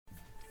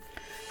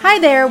Hi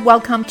there,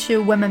 welcome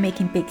to Women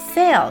Making Big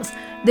Sales.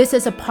 This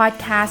is a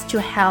podcast to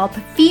help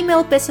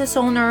female business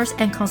owners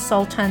and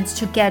consultants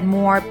to get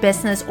more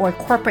business or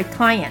corporate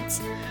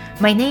clients.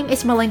 My name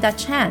is Melinda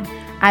Chen.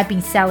 I've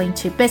been selling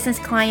to business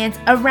clients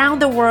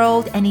around the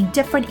world and in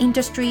different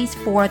industries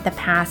for the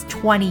past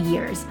 20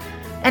 years.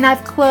 And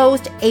I've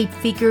closed 8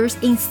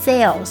 figures in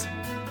sales.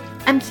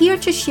 I'm here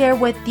to share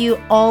with you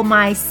all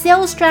my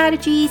sales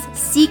strategies,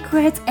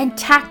 secrets, and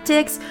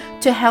tactics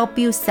to help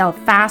you sell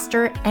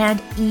faster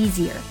and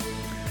easier.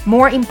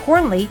 More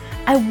importantly,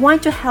 I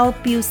want to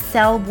help you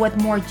sell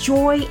with more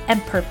joy and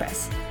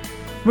purpose.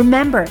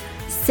 Remember,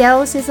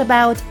 sales is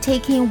about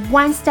taking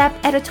one step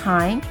at a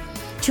time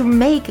to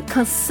make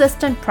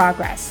consistent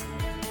progress.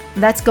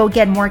 Let's go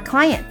get more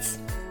clients.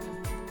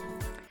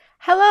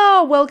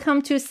 Hello,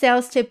 welcome to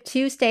Sales Tip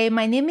Tuesday.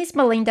 My name is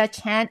Melinda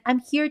Chen. I'm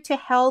here to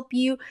help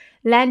you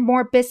land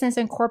more business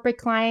and corporate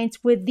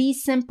clients with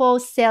these simple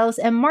sales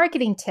and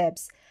marketing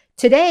tips.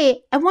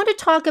 Today, I want to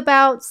talk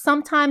about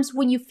sometimes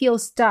when you feel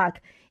stuck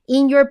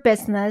in your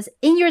business,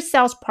 in your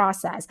sales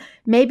process.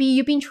 Maybe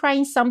you've been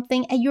trying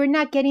something and you're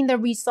not getting the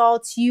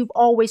results you've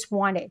always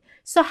wanted.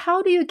 So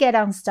how do you get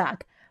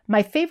unstuck?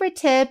 My favorite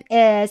tip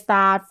is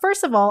that,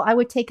 first of all, I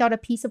would take out a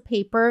piece of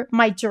paper,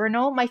 my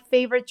journal, my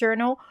favorite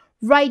journal,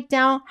 write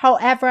down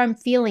however I'm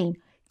feeling.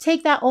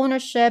 Take that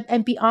ownership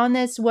and be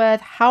honest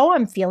with how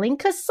I'm feeling,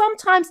 because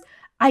sometimes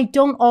I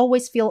don't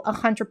always feel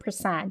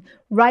 100%.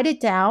 Write it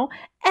down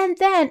and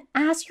then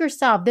ask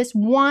yourself this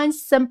one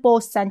simple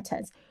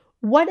sentence.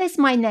 What is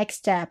my next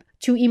step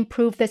to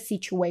improve the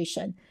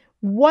situation?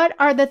 What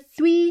are the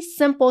 3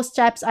 simple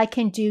steps I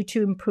can do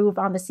to improve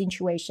on the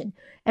situation?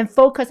 And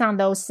focus on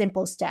those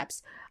simple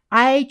steps.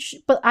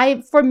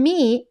 For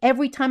me,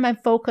 every time I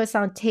focus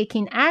on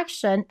taking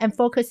action and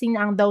focusing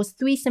on those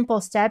 3 simple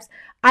steps,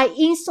 I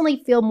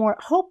instantly feel more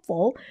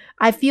hopeful.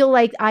 I feel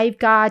like I've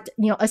got,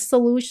 a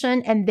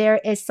solution and there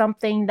is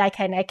something that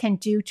I can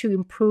do to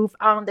improve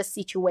on the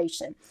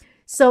situation.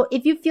 So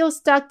if you feel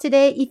stuck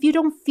today, if you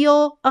don't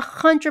feel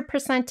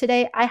 100%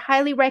 today, I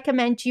highly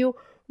recommend you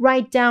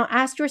write down,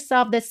 ask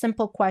yourself this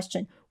simple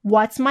question.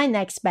 What's my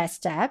next best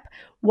step?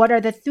 What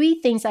are the 3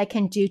 things I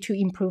can do to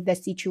improve the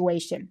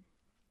situation?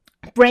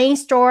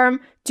 Brainstorm,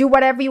 do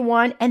whatever you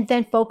want, and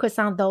then focus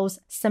on those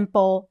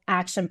simple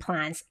action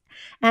plans.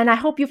 And I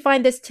hope you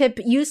find this tip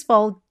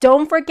useful.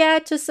 Don't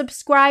forget to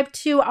subscribe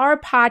to our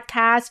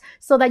podcast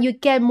so that you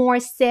get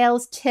more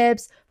sales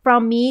tips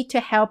from me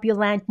to help you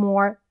land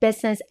more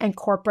business and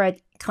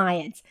corporate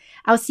clients.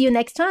 I'll see you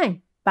next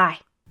time. Bye.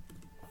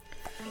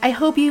 I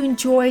hope you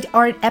enjoyed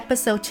our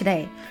episode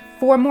today.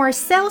 For more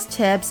sales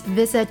tips,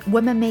 visit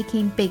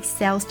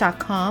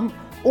womenmakingbigSales.com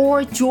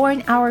or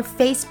join our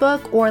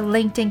Facebook or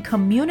LinkedIn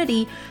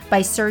community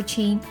by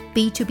searching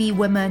B2B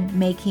Women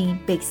Making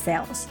Big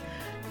Sales.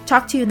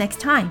 Talk to you next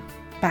time.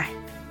 Bye.